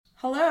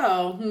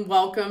Hello, and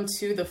welcome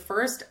to the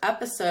first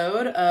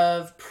episode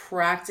of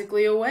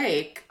Practically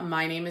Awake.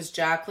 My name is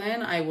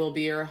Jacqueline. I will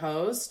be your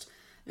host.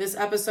 This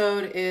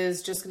episode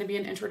is just going to be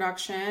an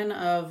introduction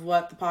of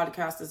what the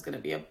podcast is going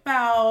to be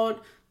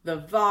about, the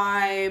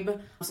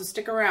vibe. So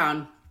stick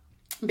around.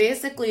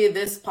 Basically,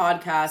 this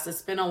podcast,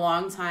 it's been a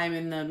long time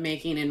in the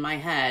making in my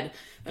head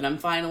that I'm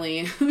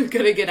finally going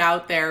to get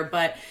out there,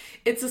 but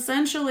it's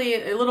essentially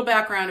a little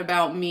background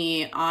about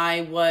me.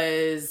 I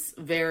was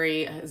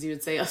very, as you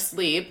would say,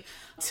 asleep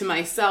to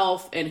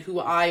myself and who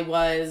I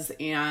was,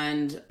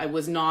 and I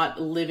was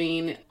not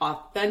living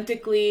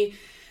authentically.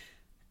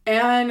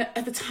 And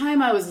at the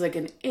time, I was like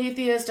an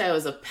atheist. I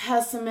was a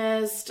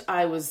pessimist.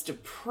 I was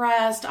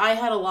depressed. I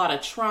had a lot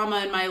of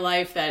trauma in my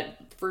life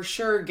that for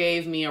sure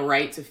gave me a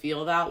right to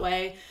feel that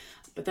way.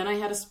 But then I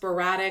had a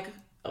sporadic,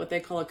 what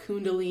they call a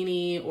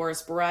kundalini or a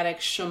sporadic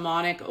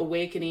shamanic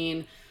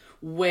awakening,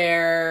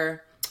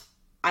 where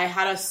I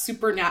had a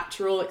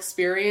supernatural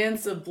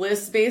experience of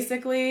bliss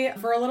basically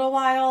for a little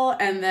while,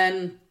 and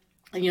then,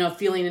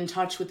 feeling in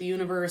touch with the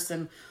universe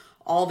and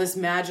all this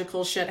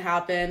magical shit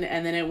happened,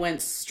 and then it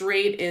went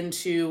straight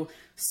into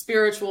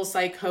spiritual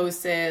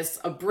psychosis,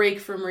 a break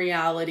from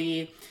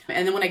reality.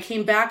 And then when I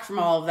came back from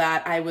all of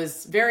that, I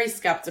was very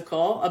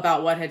skeptical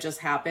about what had just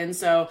happened.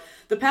 So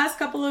the past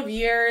couple of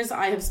years,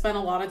 I have spent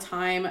a lot of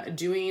time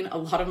doing a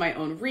lot of my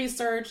own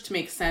research to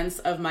make sense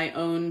of my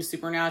own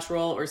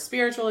supernatural or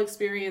spiritual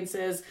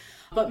experiences,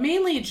 but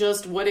mainly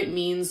just what it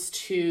means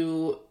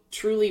to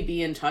truly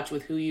be in touch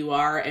with who you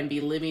are and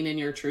be living in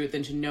your truth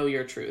and to know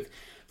your truth.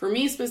 For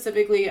me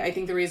specifically, I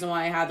think the reason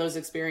why I had those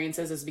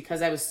experiences is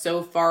because I was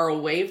so far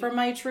away from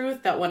my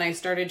truth that when I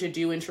started to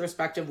do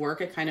introspective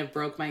work, it kind of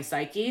broke my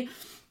psyche.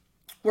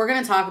 We're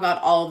going to talk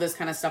about all of this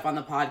kind of stuff on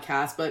the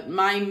podcast, but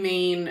my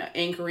main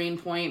anchoring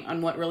point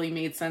on what really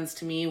made sense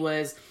to me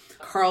was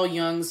Carl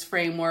Jung's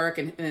framework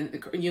and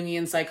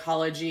Jungian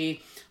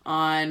psychology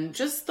on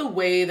just the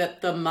way that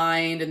the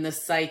mind and the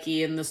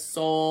psyche and the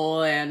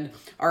soul and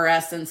our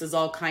essence is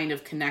all kind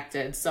of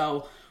connected.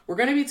 So we're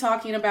going to be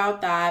talking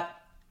about that.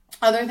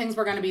 Other things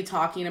we're going to be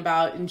talking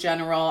about in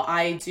general,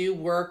 I do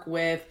work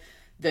with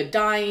the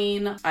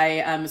dying. I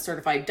am a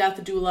certified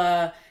death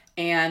doula,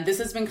 and this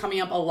has been coming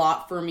up a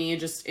lot for me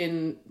just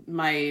in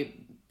my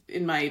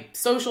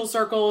social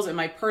circles, in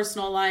my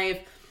personal life.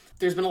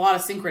 There's been a lot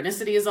of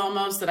synchronicities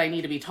almost that I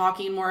need to be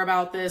talking more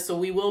about this. So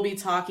we will be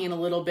talking a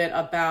little bit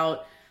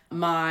about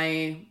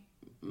my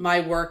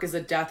work as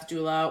a death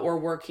doula or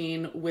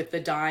working with the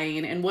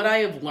dying and what I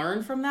have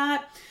learned from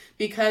that.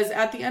 Because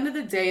at the end of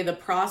the day, the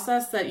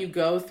process that you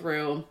go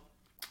through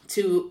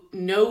to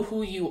know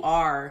who you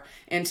are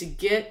and to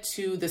get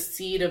to the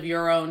seed of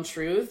your own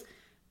truth,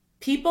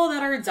 people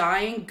that are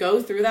dying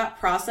go through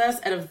that process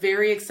at a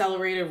very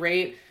accelerated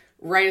rate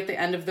right at the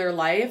end of their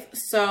life.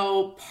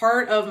 So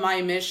part of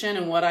my mission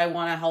and what I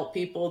want to help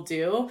people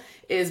do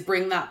is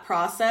bring that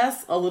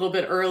process a little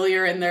bit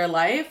earlier in their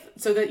life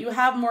so that you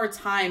have more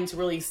time to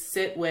really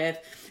sit with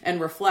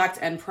and reflect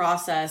and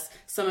process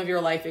some of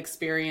your life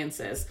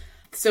experiences.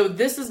 So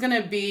this is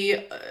going to be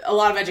a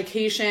lot of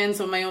education,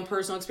 some of my own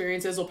personal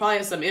experiences. We'll probably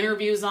have some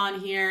interviews on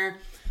here.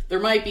 There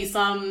might be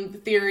some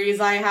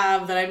theories I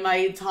have that I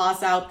might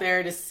toss out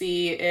there to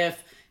see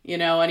if,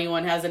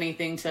 anyone has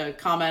anything to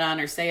comment on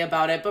or say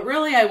about it. But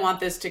really, I want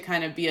this to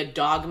kind of be a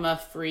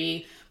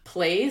dogma-free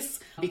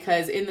place,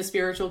 because in the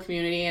spiritual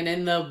community and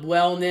in the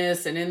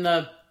wellness and in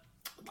the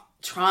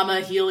trauma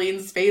healing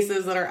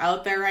spaces that are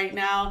out there right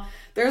now,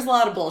 there's a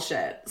lot of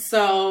bullshit.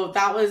 So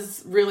that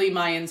was really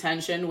my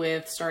intention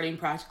with starting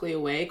Practically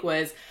Awake,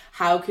 was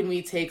how can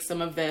we take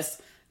some of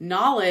this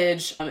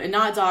knowledge and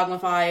not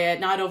dogmify it,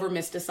 not over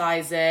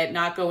mysticize it,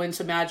 not go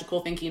into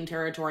magical thinking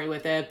territory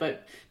with it,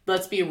 but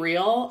let's be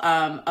real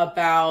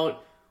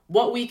about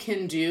what we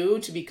can do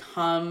to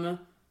become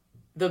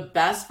the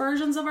best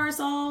versions of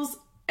ourselves.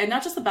 And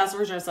not just the best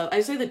version of ourselves, I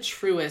say the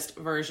truest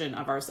version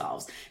of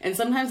ourselves. And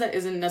sometimes that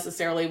isn't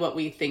necessarily what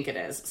we think it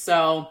is.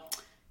 So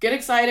get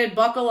excited,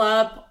 buckle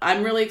up.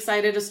 I'm really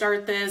excited to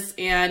start this.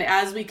 And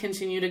as we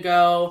continue to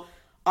go,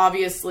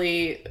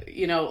 obviously,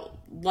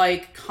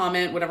 like,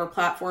 comment, whatever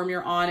platform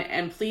you're on,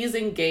 and please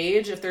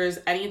engage if there's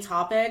any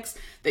topics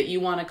that you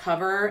want to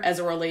cover as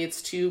it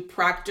relates to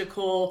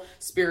practical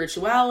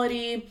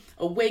spirituality,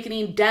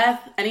 awakening,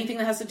 death, anything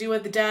that has to do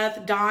with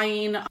death,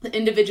 dying, the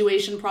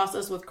individuation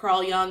process with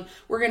Carl Jung.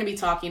 We're going to be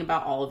talking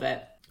about all of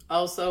it.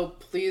 Also,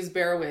 please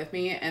bear with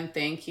me and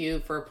thank you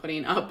for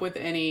putting up with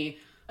any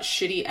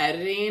shitty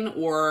editing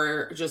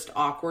or just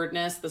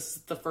awkwardness. This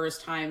is the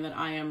first time that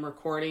I am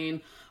recording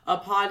a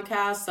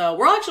podcast, so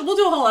we'll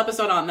do a whole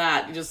episode on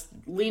that, just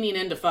leaning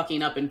into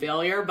fucking up and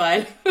failure,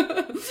 but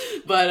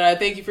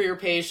thank you for your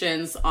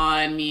patience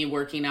on me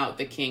working out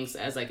the kinks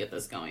as I get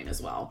this going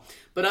as well.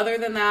 But other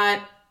than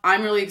that,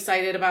 I'm really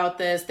excited about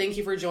this. Thank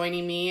you for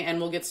joining me,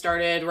 and we'll get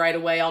started right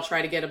away. I'll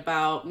try to get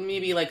about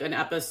maybe like an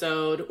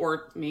episode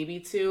or maybe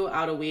 2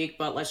 out a week,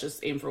 but let's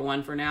just aim for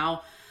 1 for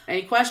now.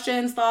 Any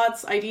questions,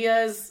 thoughts,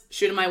 ideas,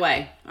 shoot them my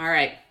way. All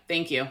right.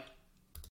 Thank you.